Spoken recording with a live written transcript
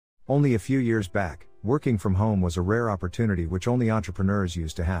Only a few years back, working from home was a rare opportunity which only entrepreneurs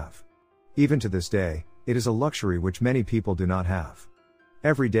used to have. Even to this day, it is a luxury which many people do not have.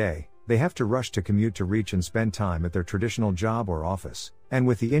 Every day, they have to rush to commute to reach and spend time at their traditional job or office, and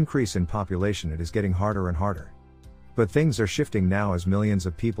with the increase in population it is getting harder and harder. But things are shifting now as millions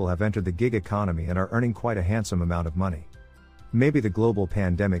of people have entered the gig economy and are earning quite a handsome amount of money. Maybe the global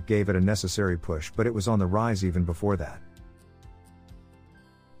pandemic gave it a necessary push, but it was on the rise even before that.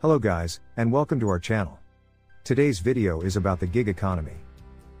 Hello guys, and welcome to our channel. Today's video is about the gig economy.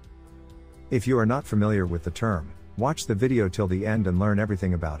 If you are not familiar with the term, watch the video till the end and learn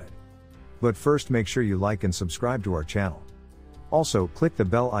everything about it. But first, make sure you like and subscribe to our channel. Also, click the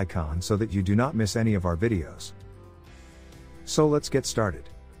bell icon so that you do not miss any of our videos. So let's get started.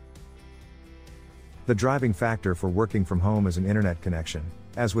 The driving factor for working from home is an internet connection.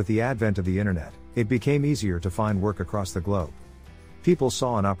 As with the advent of the internet, it became easier to find work across the globe. People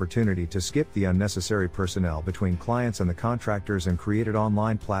saw an opportunity to skip the unnecessary personnel between clients and the contractors and created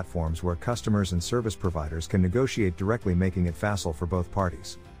online platforms where customers and service providers can negotiate directly, making it facile for both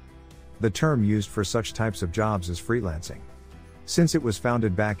parties. The term used for such types of jobs is freelancing. Since it was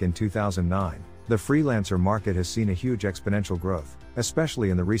founded back in 2009, the freelancer market has seen a huge exponential growth, especially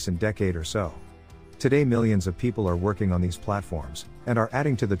in the recent decade or so. Today millions of people are working on these platforms, and are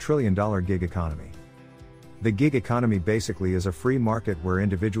adding to the trillion-dollar gig economy. The gig economy basically is a free market where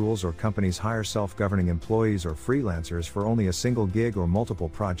individuals or companies hire self-governing employees or freelancers for only a single gig or multiple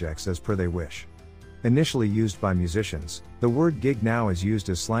projects as per they wish. Initially used by musicians, the word gig now is used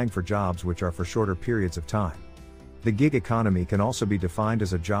as slang for jobs which are for shorter periods of time. The gig economy can also be defined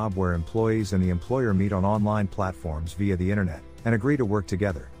as a job where employees and the employer meet on online platforms via the internet, and agree to work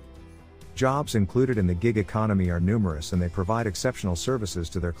together. Jobs included in the gig economy are numerous and they provide exceptional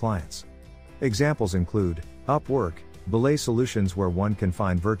services to their clients. Examples include Upwork, belay solutions where one can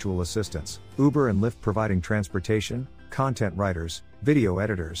find virtual assistants, Uber and Lyft providing transportation, content writers, video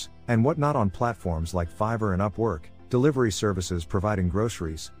editors, and whatnot on platforms like Fiverr and Upwork, delivery services providing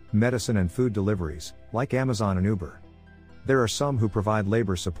groceries, medicine and food deliveries, like Amazon and Uber. There are some who provide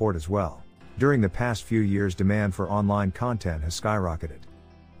labor support as well. During the past few years, demand for online content has skyrocketed.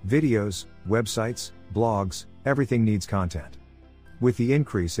 Videos, websites, blogs, everything needs content. With the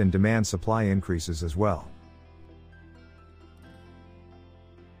increase in demand, supply increases as well.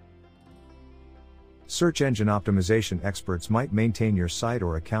 Search engine optimization experts might maintain your site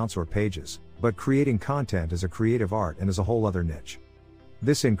or accounts or pages, but creating content is a creative art and is a whole other niche.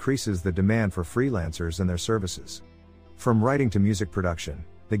 This increases the demand for freelancers and their services. From writing to music production,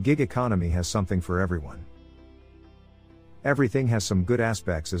 the gig economy has something for everyone. Everything has some good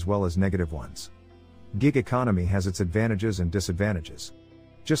aspects as well as negative ones. Gig economy has its advantages and disadvantages.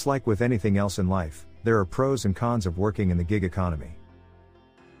 Just like with anything else in life, there are pros and cons of working in the gig economy.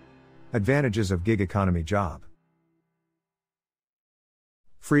 Advantages of gig economy job.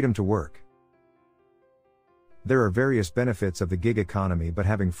 Freedom to work. There are various benefits of the gig economy, but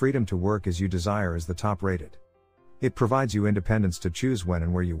having freedom to work as you desire is the top rated. It provides you independence to choose when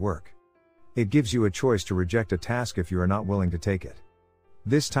and where you work. It gives you a choice to reject a task if you are not willing to take it.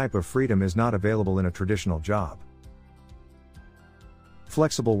 This type of freedom is not available in a traditional job.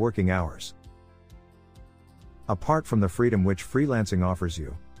 Flexible working hours. Apart from the freedom which freelancing offers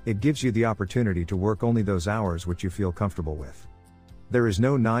you, it gives you the opportunity to work only those hours which you feel comfortable with. There is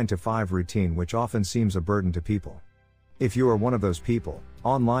no 9-to-5 routine, which often seems a burden to people. If you are one of those people,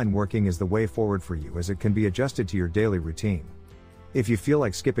 online working is the way forward for you, as it can be adjusted to your daily routine. If you feel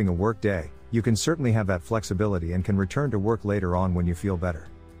like skipping a work day, you can certainly have that flexibility and can return to work later on when you feel better.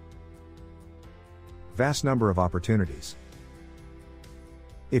 Vast number of opportunities.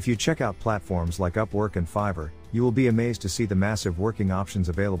 If you check out platforms like Upwork and Fiverr, you will be amazed to see the massive working options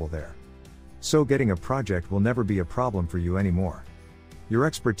available there. So getting a project will never be a problem for you anymore. Your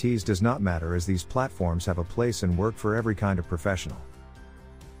expertise does not matter, as these platforms have a place and work for every kind of professional.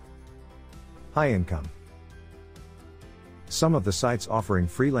 High income. Some of the sites offering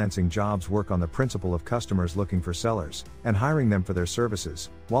freelancing jobs work on the principle of customers looking for sellers, and hiring them for their services,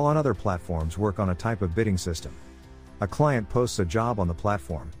 while on other platforms work on a type of bidding system. A client posts a job on the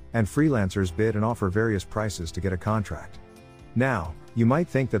platform, and freelancers bid and offer various prices to get a contract. Now, you might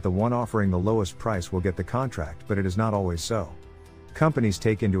think that the one offering the lowest price will get the contract, but it is not always so. Companies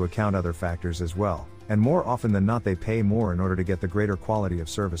take into account other factors as well, and more often than not they pay more in order to get the greater quality of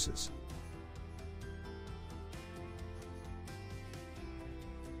services.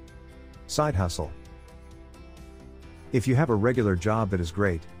 Side hustle. If you have a regular job, that is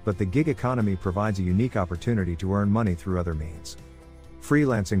great, but the gig economy provides a unique opportunity to earn money through other means.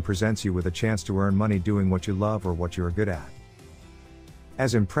 Freelancing presents you with a chance to earn money doing what you love or what you are good at.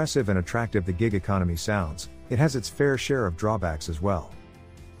 As impressive and attractive the gig economy sounds, it has its fair share of drawbacks as well.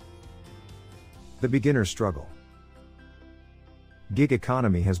 The beginner's struggle. Gig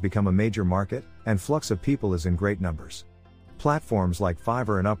economy has become a major market, and flux of people is in great numbers. Platforms like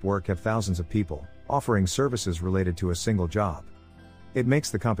Fiverr and Upwork have thousands of people, offering services related to a single job. It makes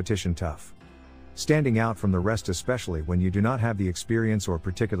the competition tough. Standing out from the rest, especially when you do not have the experience or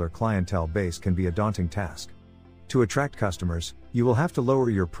particular clientele base, can be a daunting task. To attract customers, you will have to lower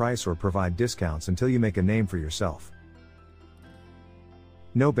your price or provide discounts until you make a name for yourself.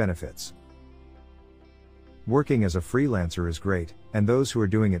 No benefits. Working as a freelancer is great, and those who are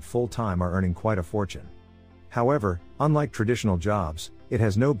doing it full-time are earning quite a fortune. However, unlike traditional jobs, it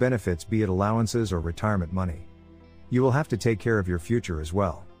has no benefits, be it allowances or retirement money. You will have to take care of your future as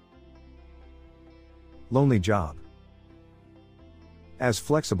well. Lonely job. As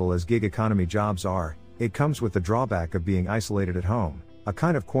flexible as gig economy jobs are, it comes with the drawback of being isolated at home, a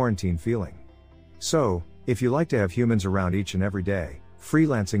kind of quarantine feeling. So, if you like to have humans around each and every day,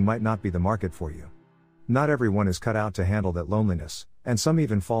 freelancing might not be the market for you. Not everyone is cut out to handle that loneliness, and some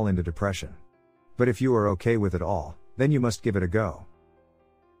even fall into depression. But if you are okay with it all, then you must give it a go.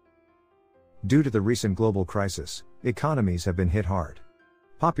 Due to the recent global crisis, economies have been hit hard.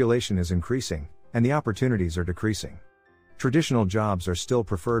 Population is increasing, and the opportunities are decreasing. Traditional jobs are still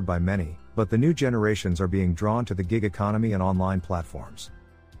preferred by many, but the new generations are being drawn to the gig economy and online platforms.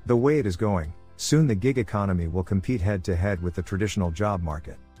 The way it is going, soon the gig economy will compete head-to-head with the traditional job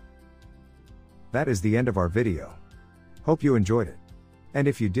market. That is the end of our video. Hope you enjoyed it. And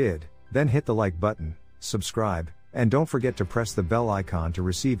if you did, then hit the like button, subscribe, and don't forget to press the bell icon to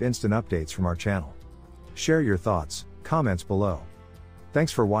receive instant updates from our channel. Share your thoughts, comments below.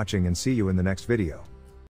 Thanks for watching and see you in the next video.